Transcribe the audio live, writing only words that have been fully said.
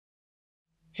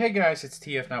Hey guys, it's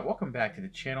TF Now. Welcome back to the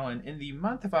channel. And in the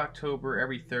month of October,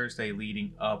 every Thursday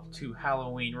leading up to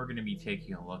Halloween, we're going to be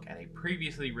taking a look at a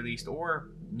previously released or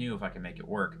new, if I can make it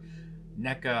work,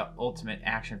 NECA Ultimate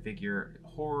action figure,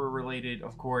 horror related,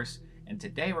 of course. And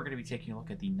today we're going to be taking a look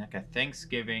at the NECA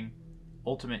Thanksgiving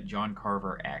Ultimate John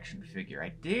Carver action figure.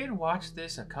 I did watch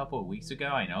this a couple of weeks ago.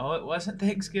 I know it wasn't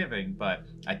Thanksgiving, but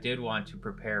I did want to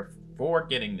prepare for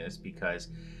getting this because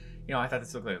I thought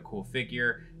this looked like a cool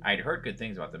figure. I'd heard good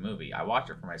things about the movie. I watched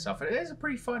it for myself. It is a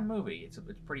pretty fun movie. It's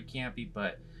pretty campy,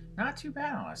 but not too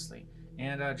bad, honestly.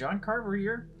 And John Carver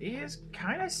here is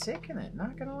kind of sick in it,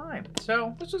 not gonna lie.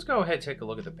 So let's just go ahead and take a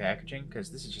look at the packaging,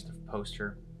 because this is just a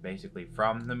poster, basically,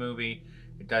 from the movie.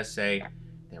 It does say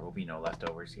there will be no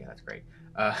leftovers. Yeah, that's great.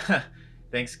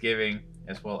 Thanksgiving,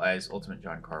 as well as Ultimate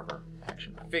John Carver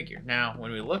action figure. Now,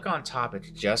 when we look on top, it's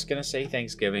just going to say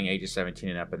Thanksgiving, ages 17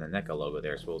 and up, and the NECA logo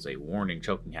there, as well as a warning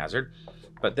choking hazard.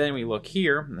 But then we look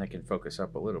here, and I can focus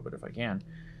up a little bit if I can.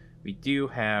 We do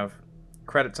have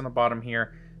credits on the bottom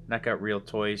here, NECA Real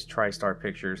Toys, TriStar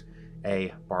Pictures,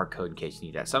 a barcode in case you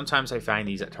need that. Sometimes I find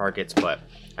these at Targets, but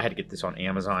I had to get this on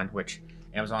Amazon, which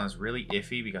Amazon is really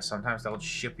iffy because sometimes they'll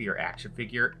ship your action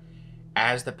figure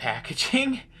as the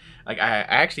packaging. Like,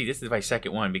 actually, this is my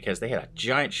second one because they had a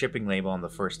giant shipping label on the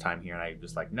first time here, and I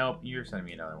was like, nope, you're sending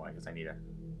me another one because I need to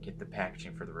get the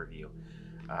packaging for the review.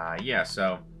 Yeah,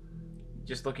 so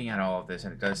just looking at all of this,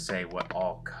 and it does say what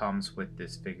all comes with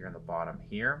this figure on the bottom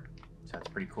here, so that's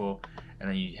pretty cool. And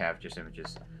then you have just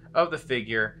images of the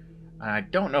figure. I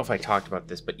don't know if I talked about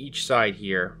this, but each side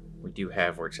here we do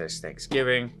have where it says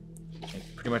Thanksgiving,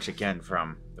 pretty much again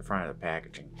from the front of the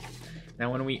packaging.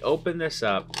 Now, when we open this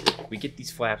up, we get these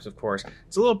flaps, of course.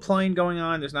 It's a little plain going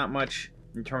on. There's not much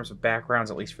in terms of backgrounds,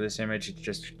 at least for this image. It's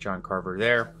just John Carver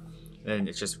there. And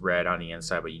it's just red on the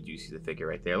inside, but you do see the figure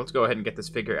right there. Let's go ahead and get this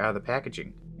figure out of the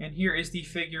packaging. And here is the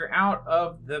figure out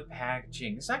of the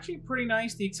packaging. It's actually pretty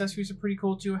nice. The accessories are pretty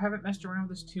cool, too. I haven't messed around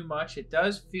with this too much. It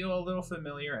does feel a little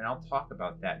familiar, and I'll talk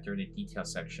about that during the detail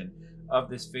section of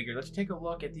this figure. Let's take a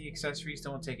look at the accessories,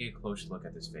 then we'll take a close look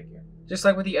at this figure. Just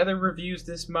like with the other reviews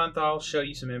this month, I'll show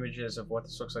you some images of what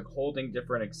this looks like holding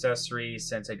different accessories,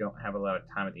 since I don't have a lot of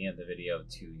time at the end of the video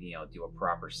to, do a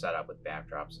proper setup with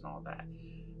backdrops and all that.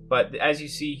 But as you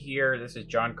see here, this is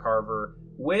John Carver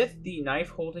with the knife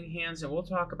holding hands, and we'll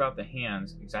talk about the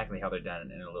hands, exactly how they're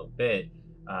done in a little bit.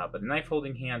 But the knife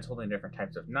holding hands holding different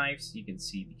types of knives. You can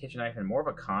see the kitchen knife and more of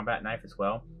a combat knife as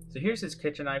well. So here's his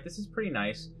kitchen knife. This is pretty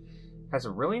nice. Has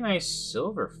a really nice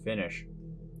silver finish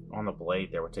on the blade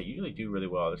there, which I usually do really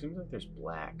well. There seems like there's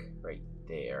black right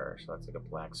there. So that's like a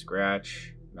black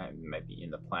scratch. Might be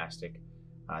in the plastic.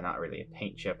 Not really a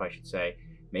paint chip, I should say.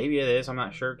 Maybe it is, I'm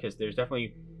not sure, because there's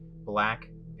definitely black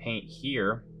paint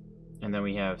here. And then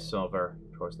we have silver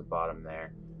towards the bottom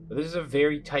there. But this is a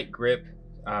very tight grip,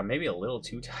 maybe a little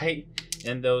too tight.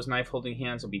 And those knife holding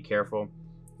hands, so be careful.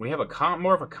 We have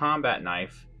more of a combat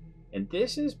knife. And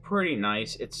this is pretty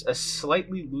nice. It's a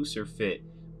slightly looser fit,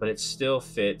 but it still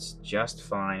fits just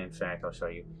fine. In fact, I'll show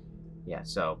you. Yeah,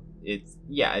 so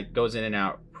it goes in and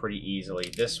out pretty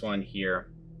easily. This one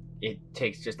here, it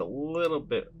takes just a little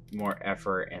bit more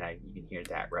effort, and you can hear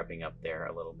that revving up there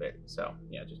a little bit. So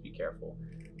yeah, just be careful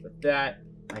with that.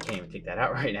 I can't even take that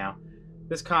out right now.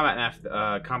 This combat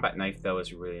knife though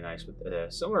is really nice with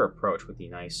a similar approach with the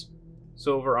nice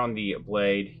silver on the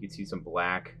blade. You can see some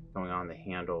black going on the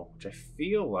handle, which I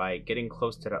feel like getting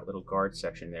close to that little guard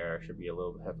section there should be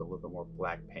have a little bit more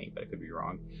black paint, but I could be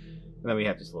wrong. And then we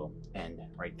have this little end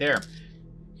right there.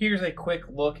 Here's a quick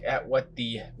look at what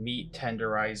the meat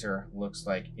tenderizer looks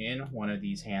like in one of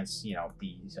these hands.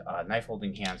 These knife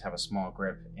holding hands have a small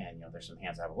grip, and there's some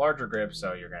hands that have a larger grip,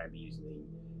 so you're going to be using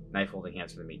the knife holding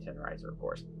hands for the meat tenderizer, of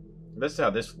course. This is how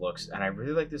this looks, and I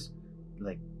really like this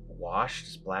wash,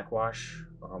 this black wash,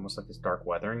 or almost like this dark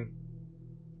weathering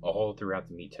all throughout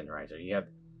the meat tenderizer. You have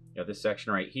this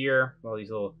section right here, all these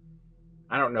little,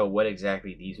 I don't know what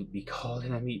exactly these would be called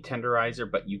in a meat tenderizer,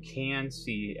 but you can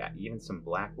see even some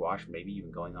black wash maybe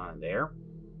even going on in there.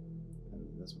 And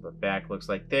that's what the back looks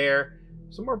like there.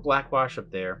 Some more black wash up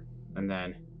there, and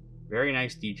then very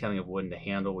nice detailing of wood in the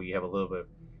handle, where you have a little bit of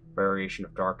variation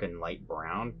of dark and light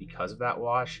brown because of that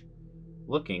wash.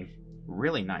 Looking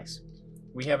really nice.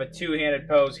 We have a two-handed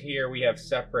pose here. We have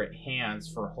separate hands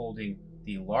for holding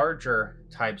the larger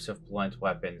types of blunt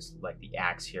weapons, like the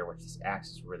axe here, which this axe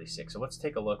is really sick. So let's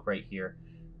take a look right here.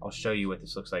 I'll show you what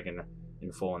this looks like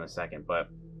in full in a second. But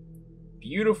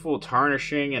beautiful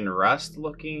tarnishing and rust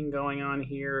looking going on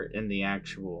here in the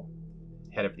actual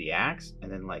head of the axe,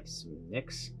 and then like some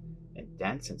nicks and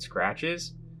dents and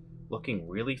scratches, looking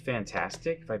really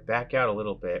fantastic. If I back out a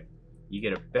little bit, you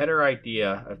get a better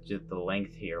idea of just the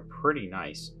length here. Pretty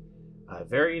nice.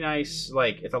 Very nice,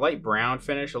 like it's a light brown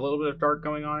finish, a little bit of dark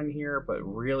going on in here, but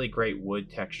really great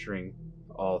wood texturing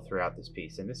all throughout this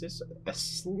piece. And this is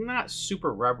not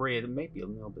super rubbery. It may be a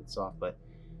little bit soft, but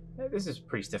this is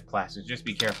pretty stiff plastic. Just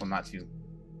be careful not to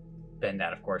bend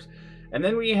that, of course. And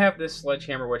then we have this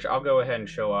sledgehammer, which I'll go ahead and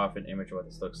show off an image of what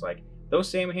this looks like. Those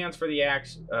same hands for the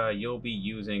axe you'll be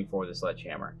using for the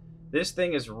sledgehammer. This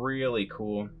thing is really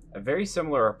cool. A very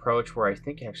similar approach where I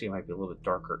think actually it might be a little bit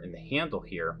darker in the handle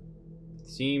here.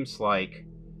 Seems like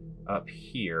up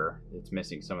here it's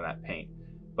missing some of that paint,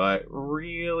 but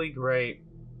really great,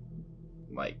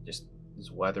 like just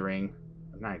weathering.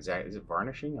 I'm not exactly, is it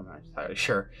varnishing? I'm not entirely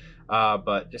sure,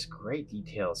 but just great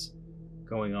details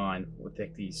going on with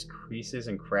like these creases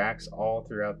and cracks all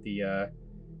throughout the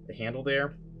handle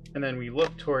there. And then we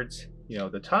look towards, you know,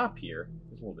 the top here.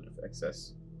 There's a little bit of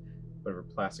excess, whatever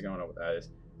plastic, I don't know what that is,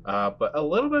 but a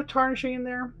little bit of tarnishing in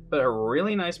there, but a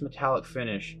really nice metallic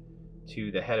finish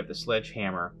to the head of the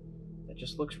sledgehammer that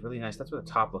just looks really nice. That's what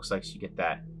the top looks like, so you get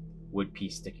that wood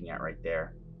piece sticking out right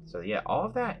there. So yeah, all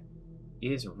of that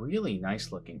is really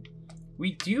nice looking.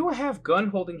 We do have gun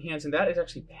holding hands, and that is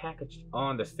actually packaged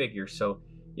on the figure. So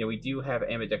you know, we do have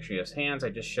ambidextrous hands. I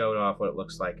just showed off what it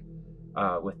looks like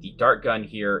with the dart gun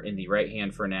here in the right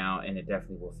hand for now, and it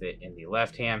definitely will fit in the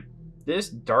left hand. This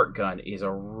dart gun is a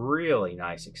really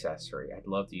nice accessory. I'd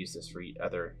love to use this for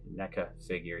other NECA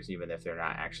figures, even if they're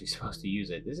not actually supposed to use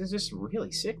it. This is just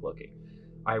really sick looking.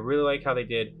 I really like how they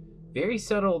did very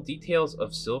subtle details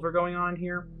of silver going on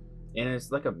here, and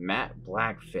it's like a matte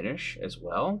black finish as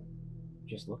well.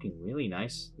 Just looking really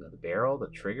nice. You know, the barrel, the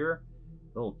trigger,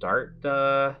 little dart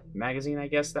magazine, I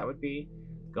guess that would be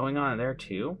going on in there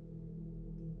too.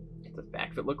 What's the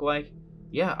back of it look like?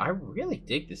 Yeah, I really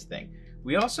dig this thing.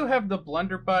 We also have the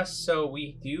blunderbuss, so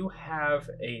we do have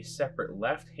a separate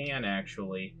left hand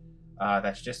actually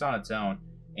that's just on its own,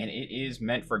 and it is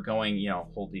meant for going, you know,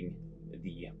 holding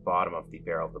the bottom of the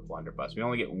barrel of the blunderbuss. We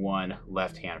only get one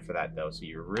left hand for that though, so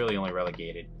you're really only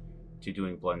relegated to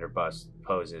doing blunderbuss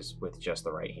poses with just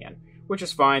the right hand, which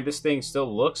is fine. This thing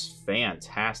still looks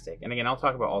fantastic, and again, I'll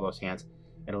talk about all those hands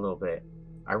in a little bit.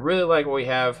 I really like what we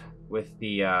have with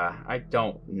the I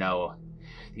don't know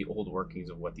the old workings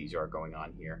of what these are going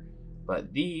on here,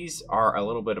 but these are a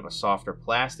little bit of a softer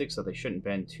plastic, so they shouldn't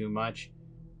bend too much.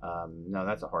 No,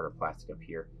 that's a harder plastic up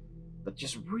here, but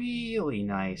just really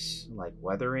nice, like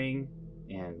weathering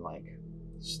and like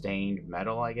stained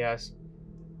metal, I guess.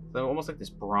 So almost like this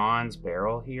bronze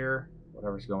barrel here,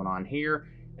 whatever's going on here,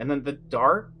 and then the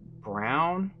dark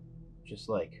brown just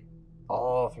like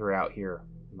all throughout here,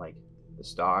 like the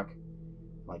stock,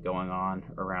 like going on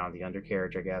around the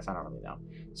undercarriage, I guess. I don't really know.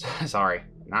 Sorry,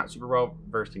 not super well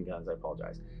versed in guns, I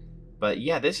apologize. But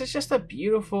yeah, this is just a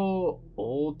beautiful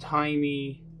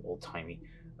old-timey,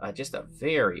 just a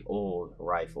very old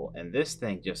rifle, and this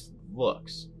thing just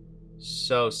looks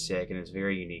so sick and it's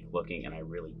very unique looking, and I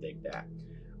really dig that.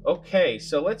 Okay,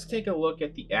 so let's take a look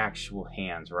at the actual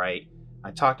hands, right?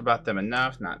 I talked about them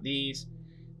enough, not these.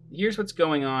 Here's what's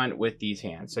going on with these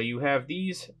hands. So you have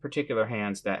these particular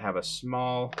hands that have a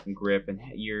small grip, and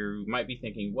you might be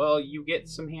thinking, well, you get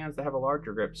some hands that have a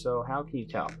larger grip, so how can you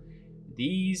tell?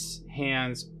 These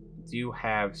hands do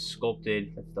have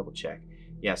sculpted, let's double check.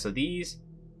 Yeah, so these,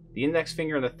 the index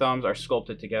finger and the thumbs are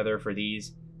sculpted together for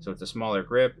these, so it's a smaller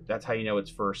grip. That's how you know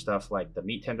it's for stuff like the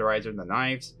meat tenderizer and the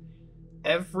knives.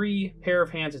 Every pair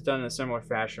of hands is done in a similar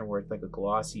fashion where it's like a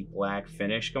glossy black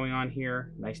finish going on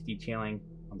here. Nice detailing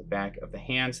on the back of the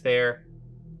hands there.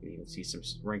 You can even see some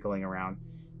wrinkling around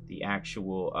the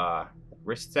actual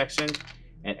wrist section.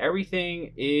 And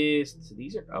everything is, so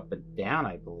these are up and down,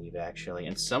 I believe, actually.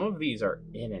 And some of these are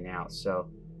in and out. So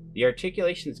the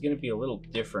articulation is going to be a little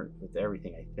different with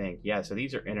everything, I think. Yeah, so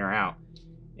these are in or out.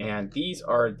 And these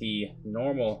are the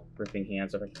normal gripping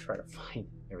hands. If I can try to find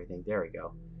everything. There we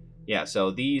go. Yeah, so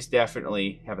these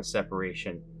definitely have a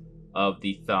separation of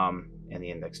the thumb and the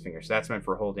index finger. So that's meant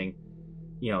for holding,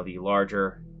 you know, the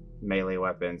larger melee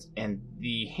weapons. And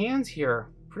the hands here,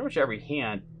 pretty much every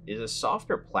hand, is a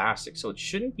softer plastic, so it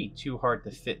shouldn't be too hard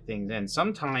to fit things in.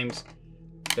 Sometimes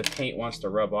the paint wants to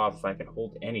rub off, if I can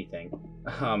hold anything.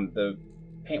 The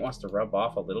paint wants to rub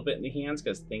off a little bit in the hands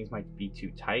because things might be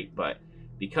too tight, but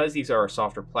because these are a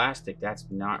softer plastic, that's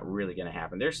not really going to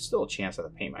happen. There's still a chance that the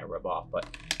paint might rub off,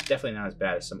 but definitely not as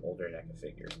bad as some older NECA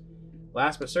figures.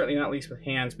 Last but certainly not least with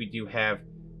hands, we do have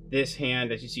this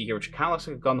hand, as you see here, which kind of looks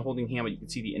like a gun-holding hand, but you can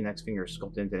see the index finger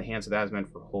sculpted into the hand, so that is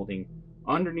meant for holding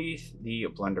underneath the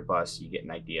blunderbuss. You get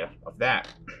an idea of that.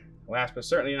 Last but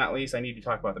certainly not least, I need to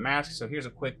talk about the mask. So here's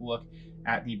a quick look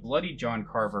at the Bloody John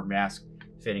Carver mask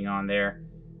fitting on there.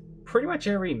 Pretty much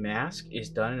every mask is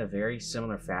done in a very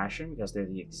similar fashion because they're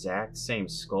the exact same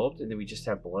sculpt, and then we just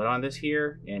have blood on this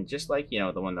here. And just like, you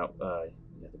know, the one that the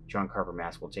John Carver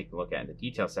mask we'll take a look at in the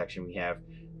detail section, we have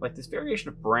like this variation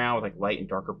of brown with like light and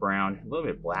darker brown, a little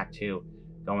bit of black too,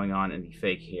 going on in the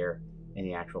fake hair and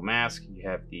the actual mask. You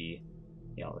have the,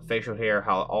 you know, the facial hair,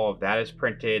 how all of that is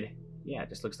printed. Yeah, it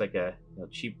just looks like a, you know,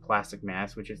 cheap plastic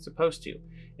mask, which it's supposed to.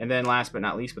 And then last but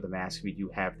not least with the mask, we do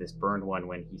have this burned one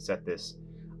when he set this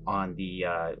on the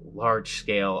large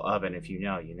scale oven. If you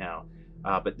know, you know.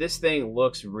 But this thing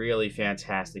looks really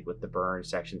fantastic with the burn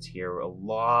sections here. A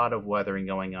lot of weathering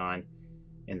going on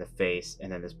in the face,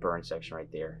 and then this burn section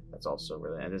right there. That's also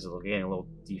really, and this is getting a little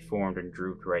deformed and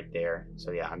drooped right there. So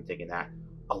yeah, I'm digging that.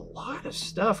 A lot of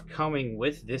stuff coming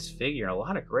with this figure, a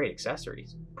lot of great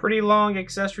accessories. Pretty long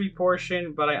accessory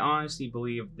portion, but I honestly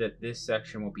believe that this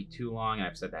section won't be too long.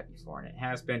 I've said that before, and it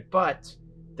has been, but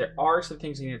there are some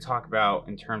things I need to talk about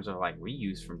in terms of like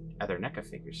reuse from other NECA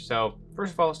figures. So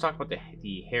first of all, let's talk about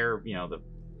the hair, you know, the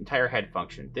entire head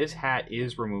function. This hat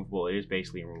is removable. It is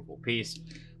basically a removable piece,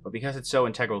 but because it's so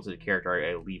integral to the character,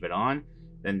 I leave it on.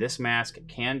 Then this mask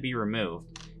can be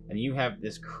removed, and you have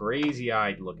this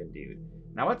crazy-eyed looking dude.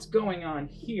 Now what's going on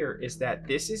here is that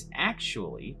this is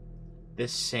actually the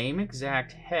same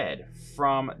exact head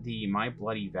from the My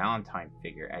Bloody Valentine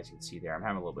figure, as you can see there. I'm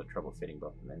having a little bit of trouble fitting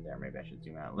both of them in there. Maybe I should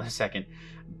zoom out in a second.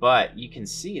 But you can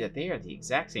see that they are the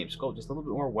exact same sculpt, just a little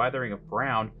bit more weathering of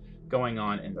brown going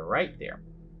on in the right there.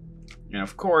 And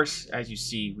of course, as you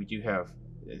see, we do have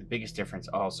the biggest difference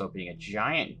also being a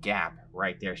giant gap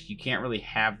right there. So you can't really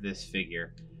have this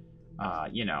figure,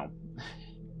 you know,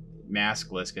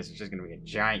 maskless, because there's just going to be a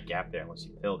giant gap there unless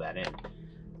you fill that in.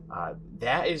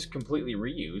 That is completely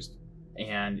reused,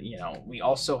 and you know, we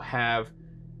also have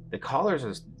the collars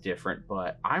is different,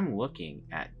 but I'm looking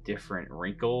at different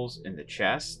wrinkles in the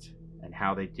chest and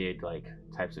how they did like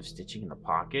types of stitching in the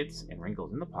pockets and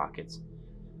wrinkles in the pockets,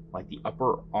 like the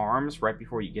upper arms right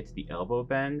before you get to the elbow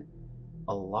bend.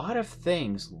 A lot of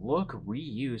things look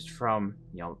reused from,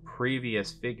 you know,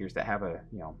 previous figures that have a,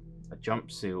 you know, a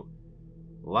jumpsuit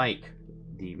like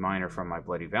the miner from My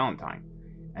Bloody Valentine.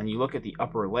 And you look at the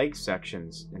upper leg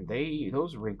sections, and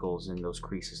those wrinkles and those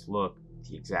creases look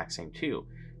the exact same too.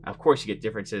 Now, of course, you get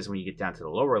differences when you get down to the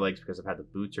lower legs because of how the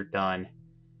boots are done,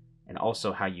 and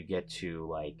also how you get to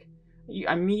like,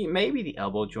 I mean, maybe the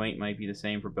elbow joint might be the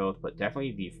same for both, but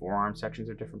definitely the forearm sections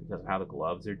are different because of how the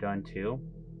gloves are done too.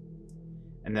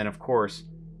 And then, of course,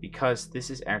 because this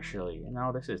is actually,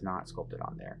 no, this is not sculpted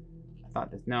on there. I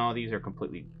thought that, no, these are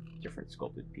completely different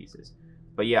sculpted pieces.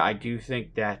 But yeah, I do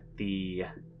think that the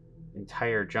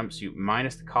entire jumpsuit,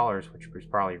 minus the collars, which was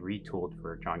probably retooled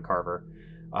for John Carver,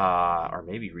 or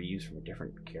maybe reused from a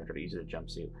different character to use as a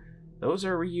jumpsuit, those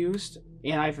are reused.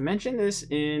 And I've mentioned this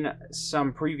in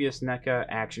some previous NECA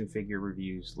action figure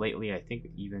reviews lately. I think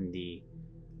even the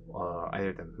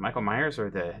either the Michael Myers or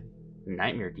the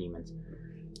Nightmare Demons.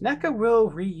 NECA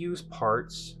will reuse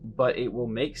parts, but it will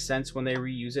make sense when they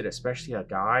reuse it, especially a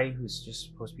guy who's just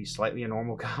supposed to be slightly a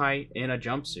normal guy in a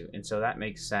jumpsuit. And so that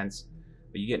makes sense,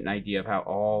 but you get an idea of how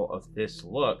all of this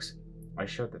looks. I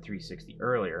showed the 360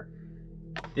 earlier.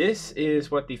 This is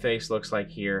what the face looks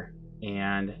like here,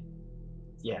 and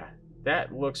yeah,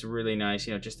 that looks really nice.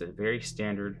 You know, just a very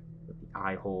standard with the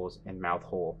eye holes and mouth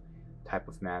hole type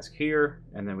of mask here.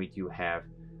 And then we do have,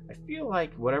 I feel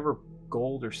like whatever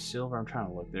gold or silver, I'm trying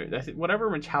to look there, whatever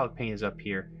metallic paint is up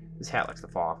here. This hat likes to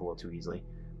fall off a little too easily,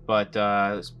 but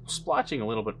splotching a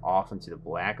little bit off into the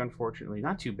black, unfortunately.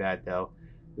 Not too bad though.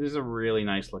 This is a really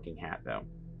nice looking hat though.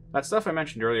 That stuff I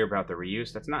mentioned earlier about the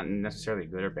reuse, that's not necessarily a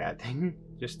good or bad thing.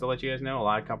 Just to let you guys know, a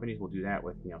lot of companies will do that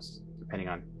with, you know, depending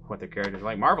on what their characters are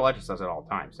like. Marvel Legends does it all the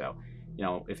time, so, you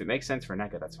know, if it makes sense for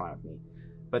NECA, that's fine with me.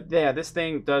 But yeah, this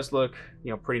thing does look,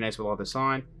 you know, pretty nice with all this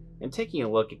on. And taking a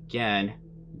look again,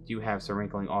 you do have some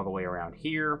wrinkling all the way around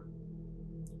here,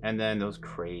 and then those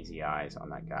crazy eyes on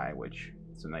that guy, which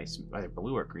is a nice either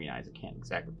blue or green eyes, I can't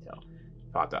exactly tell.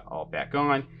 Pop that all back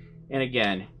on, and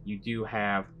again, you do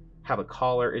have how the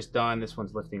collar is done. This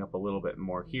one's lifting up a little bit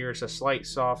more here. It's a slight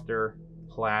softer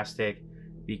plastic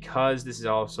because this is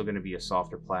also going to be a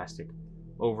softer plastic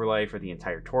overlay for the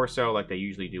entire torso like they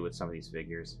usually do with some of these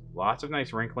figures. Lots of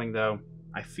nice wrinkling though.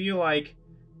 I feel like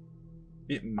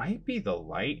it might be the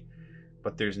light,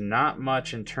 but there's not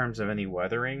much in terms of any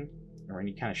weathering or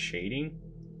any kind of shading,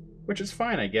 which is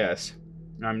fine, I guess.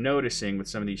 And I'm noticing with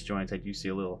some of these joints, I do see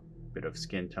a little bit of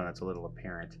skin tone that's a little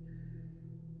apparent.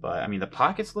 But, I mean, the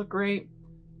pockets look great.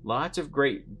 Lots of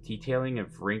great detailing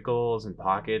of wrinkles and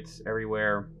pockets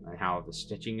everywhere, and how the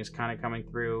stitching is kind of coming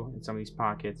through in some of these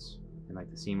pockets, and like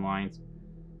the seam lines.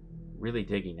 Really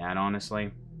digging that,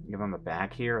 honestly. You have on the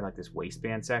back here, like this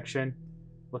waistband section,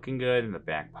 looking good in the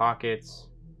back pockets.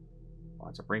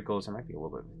 Lots of wrinkles. There might be a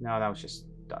little bit. No, that was just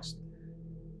dust.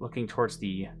 Looking towards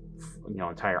the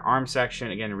entire arm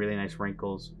section, again, really nice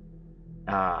wrinkles.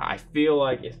 I feel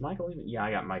like, is Michael even? Yeah,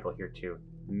 I got Michael here too.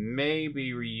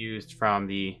 Maybe reused from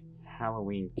the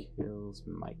Halloween Kills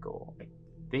Michael. I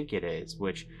think it is,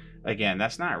 which, again,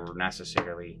 that's not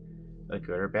necessarily a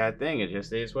good or bad thing. It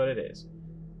just is what it is.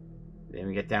 Then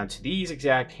we get down to these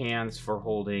exact hands for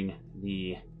holding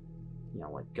the,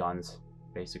 like guns,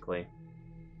 basically.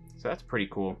 So that's pretty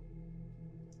cool.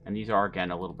 And these are,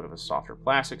 again, a little bit of a softer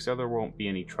plastic, so there won't be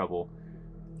any trouble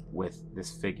with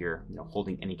this figure,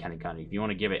 holding any kind of gun. If you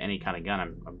want to give it any kind of gun,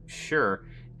 I'm sure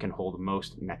it can hold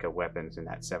most NECA weapons in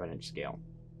that 7-inch scale.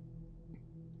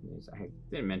 I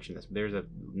didn't mention this, but there's a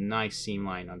nice seam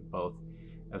line on both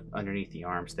underneath the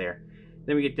arms there.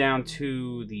 Then we get down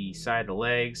to the side of the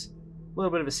legs. A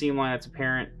little bit of a seam line that's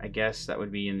apparent. I guess that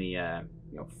would be in the,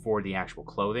 for the actual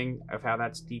clothing of how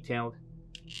that's detailed.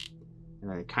 And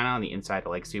then kind of on the inside of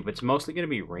the legs too, but it's mostly going to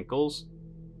be wrinkles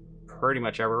pretty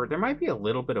much everywhere. There might be a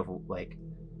little bit of like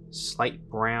slight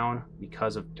brown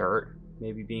because of dirt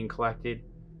maybe being collected,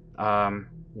 or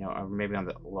maybe on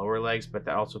the lower legs, but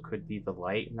that also could be the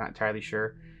light. I'm not entirely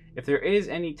sure. If there is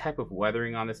any type of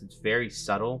weathering on this, it's very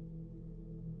subtle,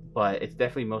 but it's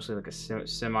definitely mostly like a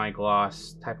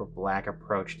semi-gloss type of black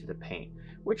approach to the paint,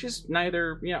 which is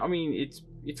neither,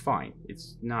 it's fine.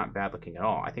 It's not bad looking at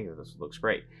all. I think this looks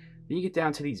great. Then you get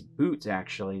down to these boots,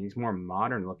 actually, these more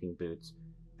modern looking boots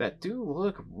that do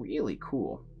look really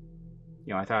cool.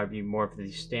 I thought it'd be more of the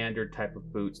standard type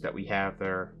of boots that we have that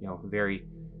are, very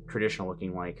traditional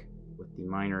looking, like with the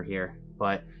miner here.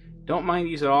 But don't mind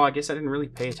these at all. I guess I didn't really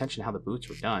pay attention to how the boots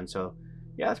were done. So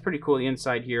yeah, that's pretty cool. The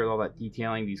inside here, all that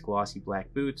detailing, these glossy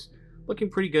black boots, looking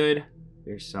pretty good.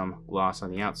 There's some gloss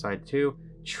on the outside too.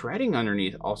 Treading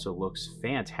underneath also looks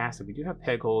fantastic. We do have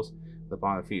peg holes at the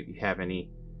bottom of the feet if you have any,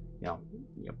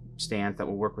 stands that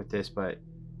will work with this, but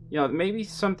maybe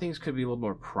some things could be a little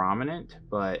more prominent,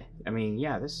 but I mean,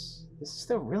 yeah, this is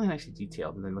still really nicely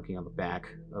detailed. And then looking on the back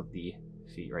of the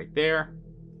feet right there,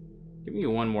 give me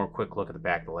one more quick look at the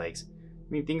back of the legs.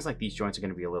 I mean, things like these joints are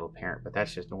going to be a little apparent, but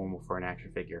that's just normal for an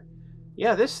action figure.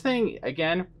 Yeah, this thing,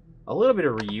 again, a little bit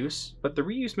of reuse, but the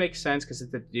reuse makes sense because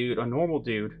it's a normal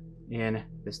dude in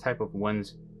this type of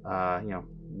onesie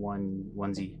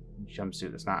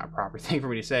jumpsuit. That's not a proper thing for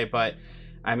me to say, but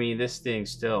I mean, this thing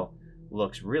still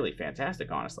looks really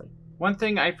fantastic, honestly. One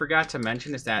thing I forgot to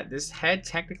mention is that this head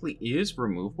technically is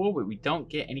removable, but we don't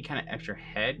get any kind of extra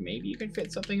head. Maybe you can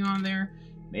fit something on there.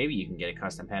 Maybe you can get a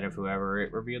custom head of whoever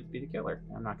it revealed to be the killer.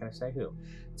 I'm not going to say who.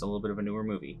 It's a little bit of a newer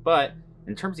movie. But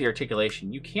in terms of the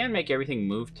articulation, you can make everything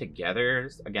move together.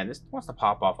 Again, this wants to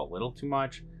pop off a little too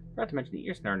much. Forgot to mention the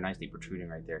ears are nicely protruding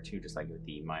right there too, just like with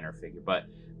the miner figure. But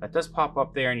that does pop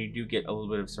up there, and you do get a little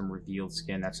bit of some revealed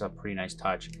skin. That's a pretty nice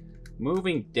touch.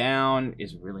 Moving down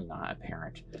is really not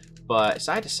apparent. But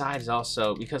side to side is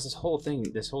also, because this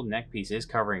whole neck piece is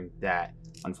covering that,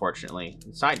 unfortunately.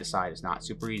 Side to side is not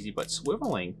super easy, but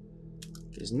swiveling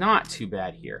is not too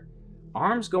bad here.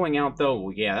 Arms going out though,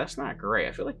 well, yeah, that's not great.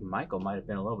 I feel like Michael might have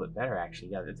been a little bit better actually.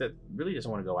 Yeah, that really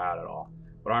doesn't want to go out at all.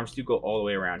 But arms do go all the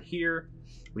way around here.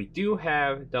 We do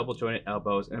have double jointed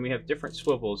elbows, and then we have different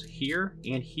swivels here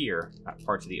and here at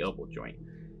parts of the elbow joint.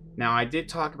 Now, I did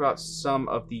talk about some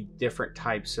of the different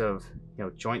types of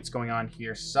joints going on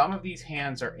here. Some of these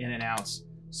hands are in and outs.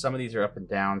 Some of these are up and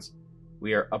downs.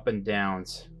 We are up and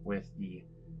downs with the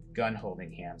gun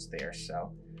holding hands there.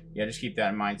 So yeah, just keep that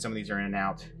in mind. Some of these are in and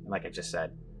out, like I just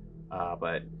said.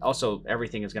 But also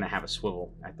everything is going to have a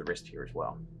swivel at the wrist here as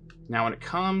well. Now, when it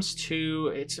comes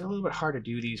to, it's a little bit hard to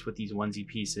do these with these onesie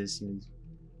pieces,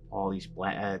 all these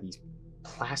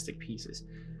plastic pieces.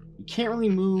 You can't really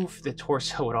move the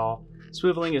torso at all.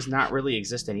 Swiveling is not really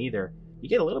existent either. You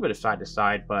get a little bit of side to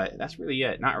side, but that's really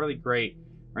it. Not really great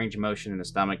range of motion in the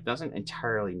stomach. Doesn't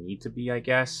entirely need to be, I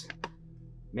guess.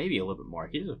 Maybe a little bit more.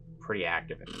 He's pretty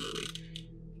active in the movie.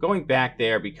 Going back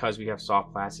there, because we have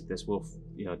soft plastic, this will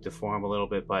deform a little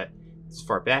bit, but as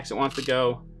far back as it wants to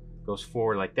go, goes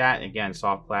forward like that. Again,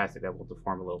 soft plastic, that will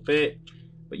deform a little bit,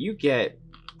 but you get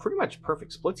pretty much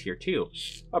perfect splits here too.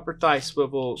 Upper thigh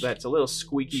swivel that's a little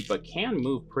squeaky but can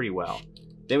move pretty well.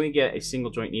 Then we get a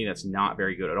single joint knee that's not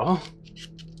very good at all.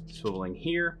 Swiveling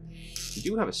here. We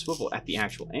do have a swivel at the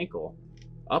actual ankle.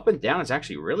 Up and down is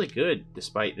actually really good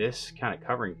despite this kind of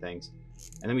covering things.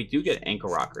 And then we do get an ankle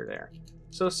rocker there.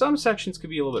 So some sections could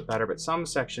be a little bit better, but some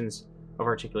sections of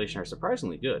articulation are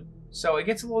surprisingly good. So it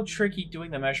gets a little tricky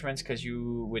doing the measurements because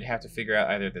you would have to figure out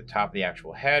either the top of the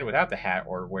actual head without the hat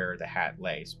or where the hat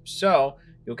lays. So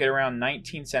you'll get around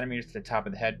 19 centimeters to the top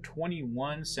of the head,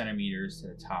 21 centimeters to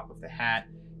the top of the hat.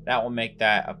 That will make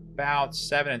that about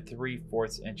 7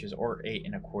 3/4 inches or 8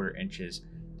 1/4 inches,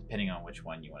 depending on which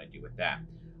one you want to do with that.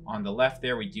 On the left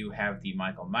there, we do have the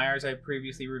Michael Myers I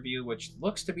previously reviewed, which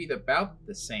looks to be about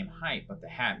the same height, but the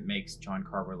hat makes John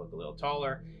Carver look a little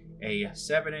taller. A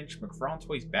 7-inch McFarlane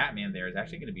Toys Batman there is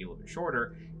actually going to be a little bit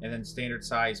shorter, and then standard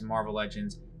size Marvel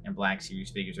Legends and Black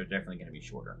Series figures are definitely going to be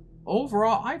shorter.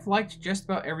 Overall, I've liked just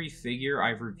about every figure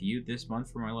I've reviewed this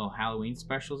month for my little Halloween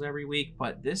specials every week,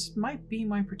 but this might be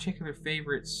my particular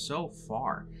favorite so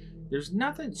far. There's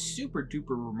nothing super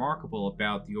duper remarkable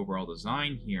about the overall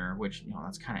design here, which,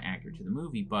 that's kind of accurate to the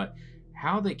movie, but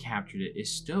how they captured it is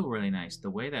still really nice. The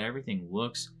way that everything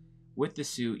looks with the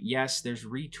suit, yes, there's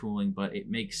retooling, but it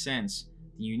makes sense.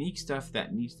 The unique stuff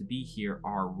that needs to be here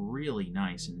are really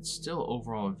nice, and it's still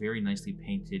overall a very nicely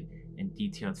painted and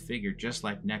detailed figure, just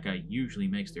like NECA usually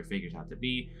makes their figures out to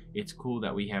be. It's cool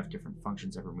that we have different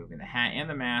functions of removing the hat and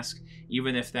the mask,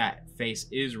 even if that face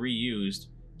is reused.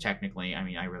 Technically, I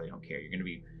mean, I really don't care. You're going to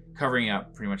be covering it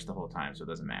up pretty much the whole time, so it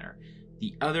doesn't matter.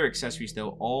 The other accessories,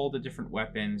 though, all the different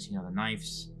weapons, the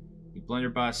knives, the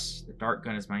blunderbuss, the dart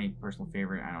gun is my personal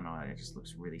favorite. I don't know, it just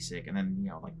looks really sick. And then,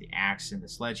 like the axe and the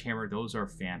sledgehammer, those are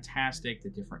fantastic. The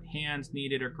different hands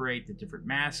needed are great. The different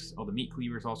masks, the meat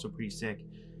cleaver is also pretty sick.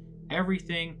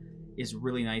 Everything is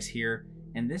really nice here.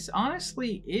 And this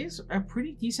honestly is a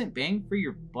pretty decent bang for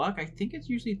your buck. I think it's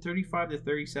usually $35 to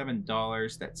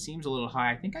 $37. That seems a little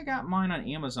high. I think I got mine on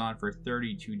Amazon for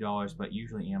 $32, but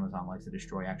usually Amazon likes to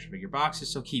destroy action figure boxes,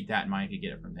 so keep that in mind if you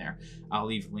get it from there. I'll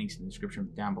leave links in the description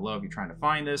down below if you're trying to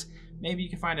find this. Maybe you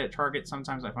can find it at Target.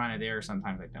 Sometimes I find it there,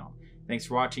 sometimes I don't. Thanks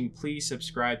for watching. Please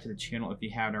subscribe to the channel if you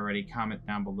haven't already. Comment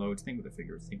down below what you think of the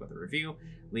figure, what you think about the review.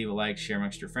 Leave a like, share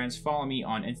amongst your friends. Follow me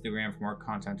on Instagram for more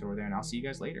content over there, and I'll see you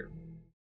guys later.